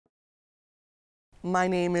My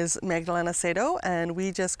name is Magdalena Sado, and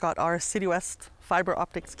we just got our CityWest fiber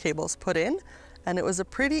optics cables put in, and it was a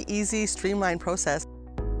pretty easy, streamlined process.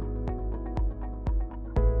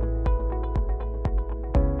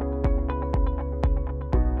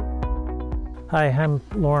 Hi, I'm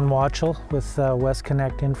Lauren Watchell with West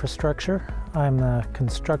Connect Infrastructure. I'm the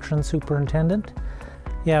construction superintendent.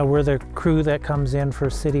 Yeah, we're the crew that comes in for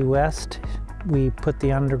CityWest. We put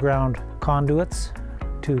the underground conduits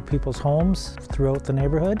to people's homes throughout the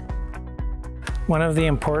neighborhood. One of the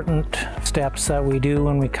important steps that we do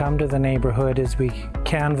when we come to the neighborhood is we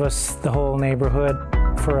canvass the whole neighborhood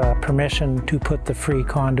for a permission to put the free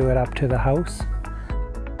conduit up to the house.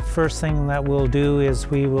 First thing that we'll do is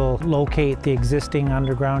we will locate the existing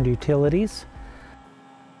underground utilities,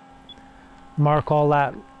 mark all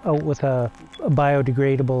that out with a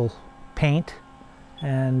biodegradable paint,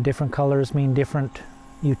 and different colors mean different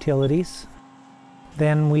utilities.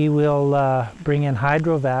 Then we will bring in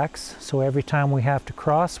hydrovacs, so every time we have to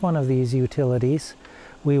cross one of these utilities,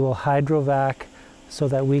 we will hydrovac so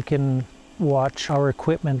that we can watch our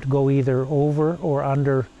equipment go either over or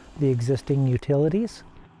under the existing utilities.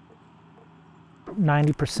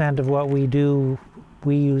 90% of what we do,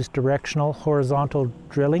 we use directional horizontal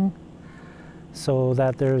drilling so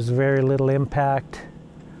that there's very little impact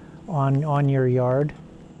on your yard.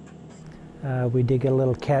 We dig a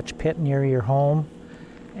little catch pit near your home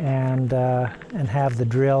and have the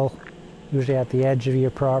drill usually at the edge of your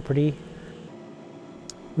property.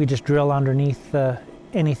 We just drill underneath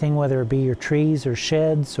anything, whether it be your trees or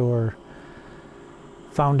sheds or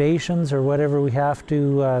foundations or whatever we have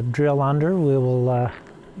to drill under. We will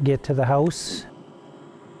get to the house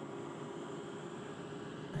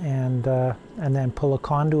and then pull a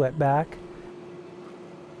conduit back.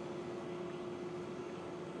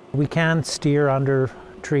 We can steer under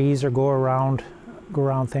trees or go around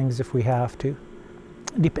things if we have to.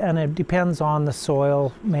 And it depends on the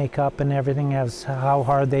soil makeup and everything as how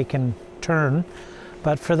hard they can turn.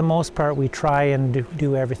 But for the most part, we try and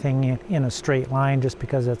do everything in a straight line just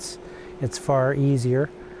because it's far easier.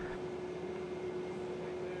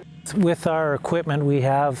 With our equipment, we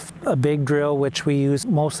have a big drill which we use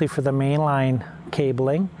mostly for the mainline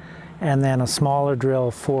cabling, and then a smaller drill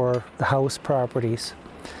for the house properties.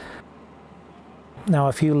 Now,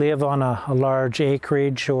 if you live on a large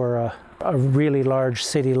acreage or a really large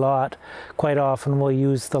city lot, quite often we'll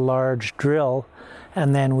use the large drill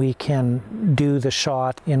and then we can do the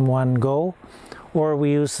shot in one go. Or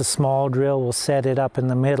we use the small drill, we'll set it up in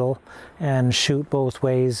the middle and shoot both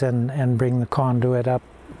ways and bring the conduit up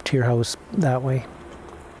to your house that way.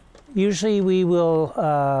 Usually we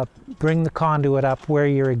will bring the conduit up where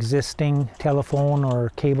your existing telephone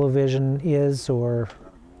or Cablevision is, or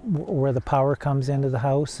where the power comes into the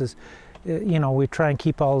house. You know, we try and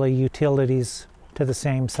keep all the utilities to the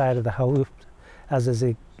same side of the house as is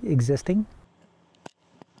existing.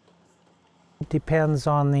 It depends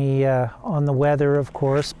on the weather, of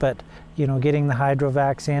course, but you know, getting the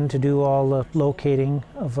hydrovacs in to do all the locating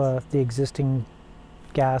of the existing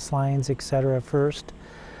gas lines, etc. first.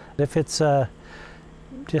 If it's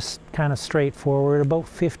just kind of straightforward, about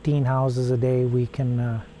 15 houses a day we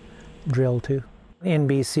can drill to. In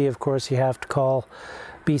BC, of course, you have to call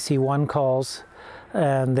BC One Calls,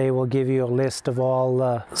 and they will give you a list of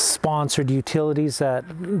all sponsored utilities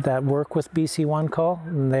that work with BC One Call,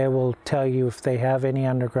 and they will tell you if they have any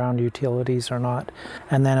underground utilities or not.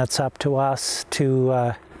 And then it's up to us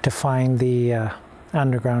to find the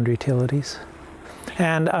underground utilities.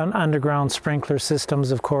 And underground sprinkler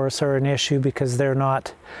systems, of course, are an issue because they're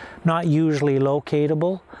not usually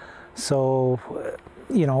locatable. So,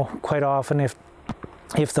 you know, quite often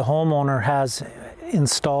if the homeowner has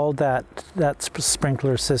installed that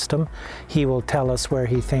sprinkler system, he will tell us where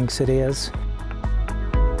he thinks it is.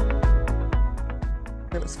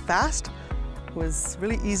 It was fast, it was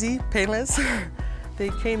really easy, painless. They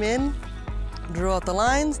came in, drew out the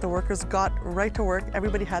lines, the workers got right to work,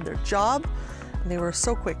 everybody had their job, and they were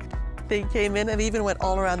so quick. They came in and even went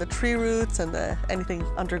all around the tree roots and anything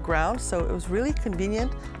underground, so it was really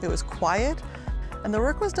convenient, it was quiet. And the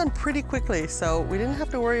work was done pretty quickly, so we didn't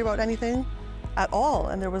have to worry about anything at all,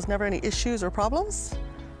 and there was never any issues or problems,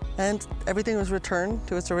 and everything was returned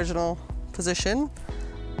to its original position.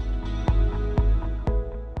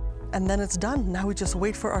 And then it's done. Now we just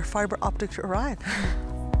wait for our fiber optic to arrive.